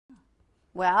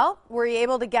Well, were you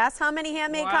able to guess how many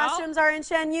handmade costumes are in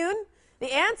Shenyun?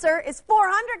 The answer is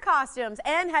 400 costumes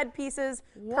and headpieces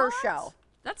per show.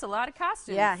 That's a lot of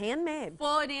costumes. Yeah, handmade.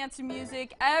 Full of dance and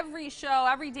music. Every show,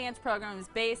 every dance program is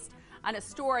based on a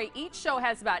story. Each show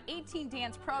has about 18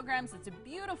 dance programs. It's a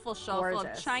beautiful show full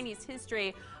of Chinese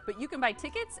history. But you can buy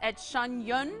tickets at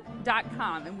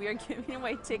shenyun.com. And we are giving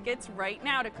away tickets right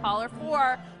now to caller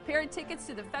 4. Pair of tickets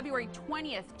to the February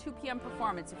 20th 2 p.m.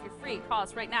 performance. If you're free, call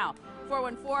us right now.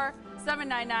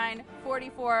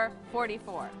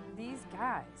 414-799-4444. These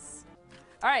guys.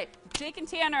 All right, Jake and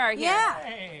Tanner are here. Yeah.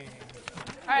 Hey.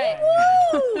 All right.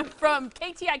 From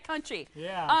KTI Country.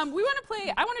 Yeah. We want to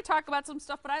play, I want to talk about some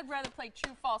stuff, but I'd rather play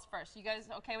true false first. You guys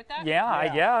okay with that? Yeah, I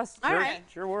guess. All Sure, right.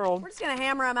 Sure world. We're just going to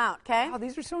hammer them out, okay? Oh,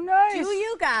 these are so nice. Do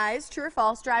you guys, true or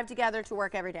false, drive together to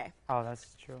work every day? Oh,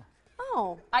 that's true.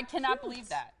 Oh. I cannot believe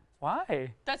that.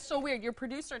 Why? That's so weird. Your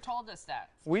producer told us that.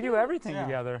 We do everything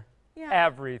together. Yeah.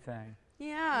 Everything.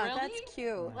 Yeah, Really? that's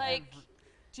cute. Like,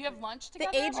 do you have lunch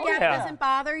together? The age Oh, gap yeah. doesn't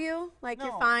bother you? Like,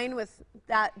 you're fine with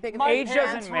that big of a age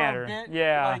gap? doesn't matter.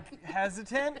 Yeah. Like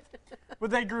hesitant, but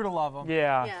they grew to love him.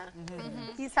 Yeah. Yeah.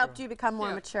 He's helped you become more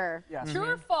Yeah. mature. Yeah. True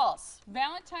or false?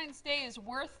 Valentine's Day is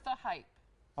worth the hype.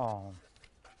 Oh.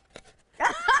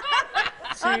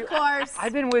 Of course.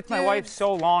 I've been with my wife Dudes.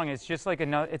 so long, it's just like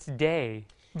another, it's a day.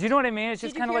 Do you know what I mean? It's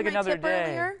just Did you kind of hear like my another tip day.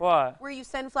 earlier? What? Where you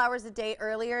send flowers a day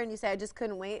earlier and you say, I just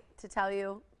couldn't wait to tell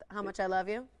you how much I love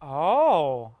you?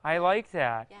 Oh, I like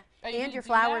that. Yeah. Are you And gonna your do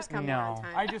flowers that? come No. on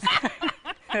time. I just,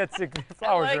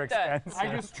 Flowers like are that. expensive.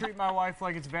 I just treat my wife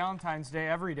like it's Valentine's Day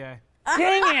every day.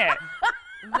 Dang it!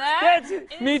 That That's is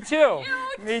me too.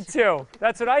 cute. Me too.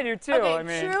 That's what I do too. Okay, I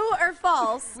mean, true or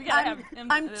false? We gotta have him-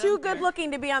 I'm them too there. good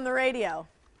looking to be on the radio.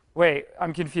 wait,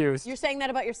 I'm confused. You're saying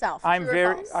that about yourself. I'm true or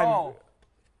very. false? I'm, Oh,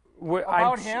 I'm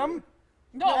about him?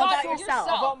 No, No, about about yourself.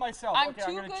 About myself. I'm Okay, I'm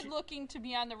too gonna good cheat. looking to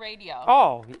be on the radio.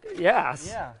 Oh, yes.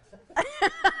 Yeah.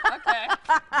 Okay.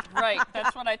 Right,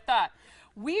 that's what I thought.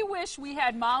 We wish we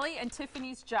had Molly and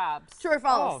Tiffany's jobs. True or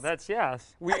false? Oh, that's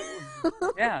yes. We,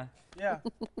 yeah, Yeah.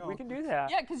 No. we can do that.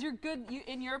 Yeah, because you're good.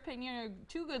 In your opinion, you're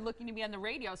too good looking to be on the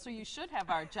radio, so you should have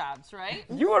our jobs, right?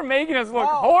 You are making us look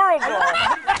Oh.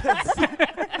 horrible.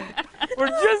 We're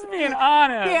just being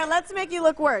honest. Here, let's make you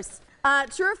look worse.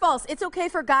 True or false? It's okay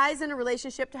for guys in a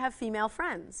relationship to have female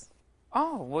friends.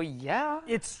 Oh, well, yeah.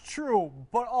 It's true,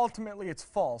 but ultimately it's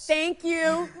false. Thank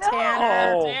you,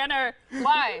 Tanner. Oh. Tanner,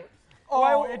 why?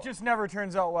 Oh, it just never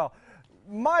turns out well.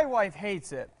 My wife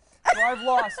hates it. So I've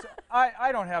lost.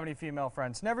 I don't have any female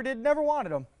friends. Never did, never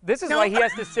wanted them. This is why he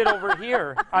has to sit over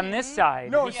here on this side.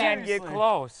 No, he can't get seriously.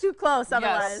 close. Too close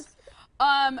otherwise.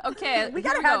 Okay. We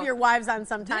here gotta have go. your wives on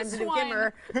sometimes This to give one-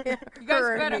 her. You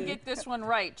guys better get this one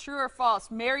right. True or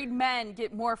false? Married men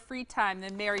get more free time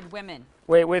than married women.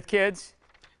 Wait, with kids?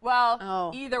 Well,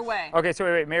 Oh. either way. Okay, so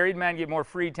wait. Married men get more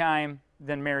free time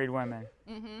than married women.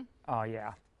 Mm-hmm. Oh,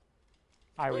 yeah.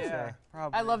 I would Yeah, say.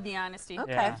 probably. I love the honesty.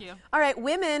 Okay. Yeah. Thank you. All right,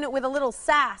 women with a little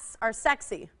sass are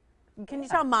sexy. Can you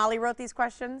tell Molly wrote these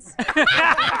questions?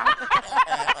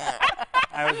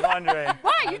 I was wondering.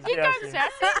 Why? You think I'm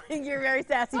sassy? You're very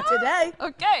sassy today.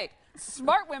 Okay.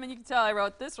 Smart women, you can tell I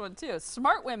wrote this one too.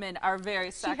 Smart women are very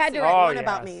She sexy. had to write Oh, one yes.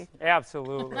 about me.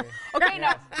 Absolutely. Okay,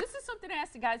 now this is something I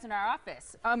asked the guys in our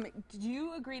office. Do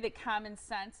you agree that common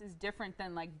sense is different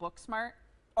than like book smart?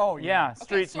 Oh, Yeah,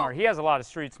 street so- smart. He has a lot of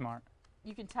street smart.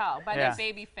 You can tell by Yeah. that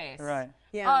baby face. Right.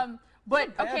 Yeah. But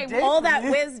okay, date. All that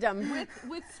wisdom.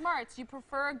 with smarts, you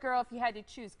prefer a girl if you had to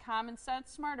choose common sense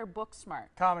smart or book smart?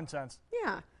 Common sense.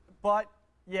 Yeah. But,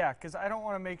 yeah, because I don't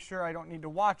want to make sure I don't need to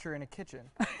watch her in a kitchen.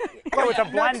 Go with a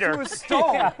Next to blender. a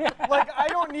stove. Like, I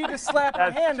don't need to slap my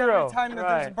That's hand true, every time that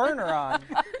there's a right. burner on.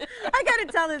 I gotta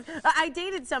tell this. I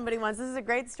dated somebody once. This is a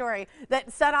great story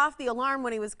that set off the alarm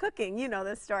when he was cooking. You know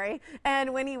this story.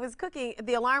 And when he was cooking,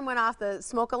 the alarm went off, the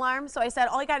smoke alarm. So I said,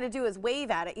 all you gotta do is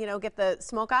wave at it, you know, get the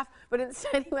smoke off. But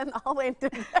instead, he went all the way into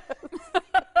bed.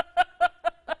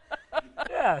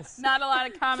 Yes. Not a lot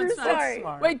of common True sense. story.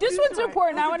 Smart. Wait, this one's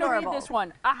important. I That's want to read adorable. this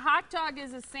one. A hot dog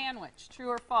is a sandwich. True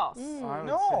or false? I would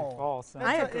No. say false.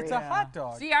 I It's a- agree. It's a hot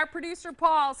dog. See, our producer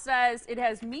Paul says it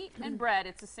has meat and bread.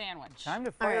 It's a sandwich. Time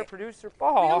to fire right. producer We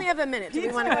Paul. only have a minute. Do we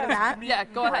want to go to that? Yeah,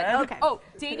 go ahead. Okay. Oh,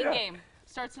 dating game.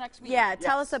 starts next week. Yeah,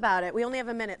 tell us about it. We only have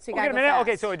a minute, so you Okay, got to go fast.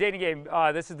 Okay, so a dating game.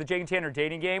 This is the Jake and Tanner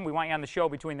dating game. We want you on the show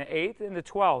between the 8th and the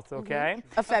 12th, okay?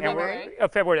 Of February.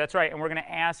 Of February, that's right. And we're going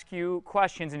to ask you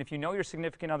questions, and if you know your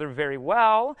significant other very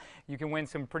well, you can win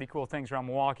some pretty cool things around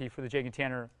Milwaukee for the Jake and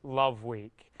Tanner Love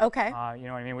Week. Okay. You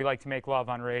know what I mean? We like to make love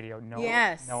on radio. No.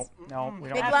 Yes. No. We don't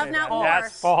Big say love, that. not war.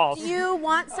 That's false. Do you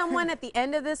want someone at the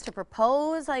end of this to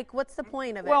propose? Like, what's the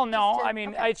point of it? Well, no. Just to- I mean,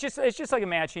 okay. it's just like a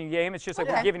matching game. It's just like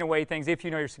we're giving away things if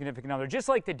you know your significant other, just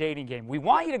like the dating game. We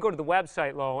want you to go to the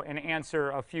website, Lo, and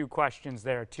answer a few questions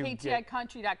there to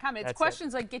KTICountry.com. It's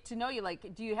questions like get to know you,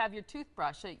 like do you have your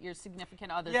toothbrush at your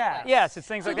significant other's place? Yes, it's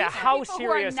things like that. How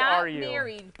serious are you? Not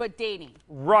married but dating.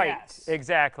 Right. Yes.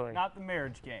 Exactly. Not the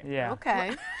marriage game. Yeah.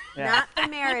 Okay. Yeah. Not the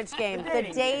marriage game, the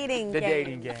dating game. The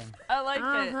dating game. I like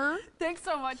it. Thanks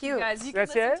so much, you Cute. guys. You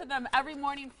That's can listen it? to them every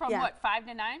morning from what, 5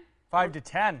 to 9? 5 to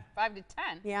 10. 5 to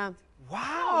 10. Yeah.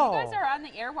 Wow. You guys are on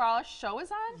the air while our show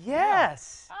is on?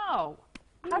 Yes. Oh.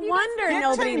 No wonder Get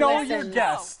nobody to know listens. your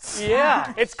guests.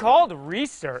 Yeah. It's called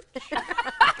research.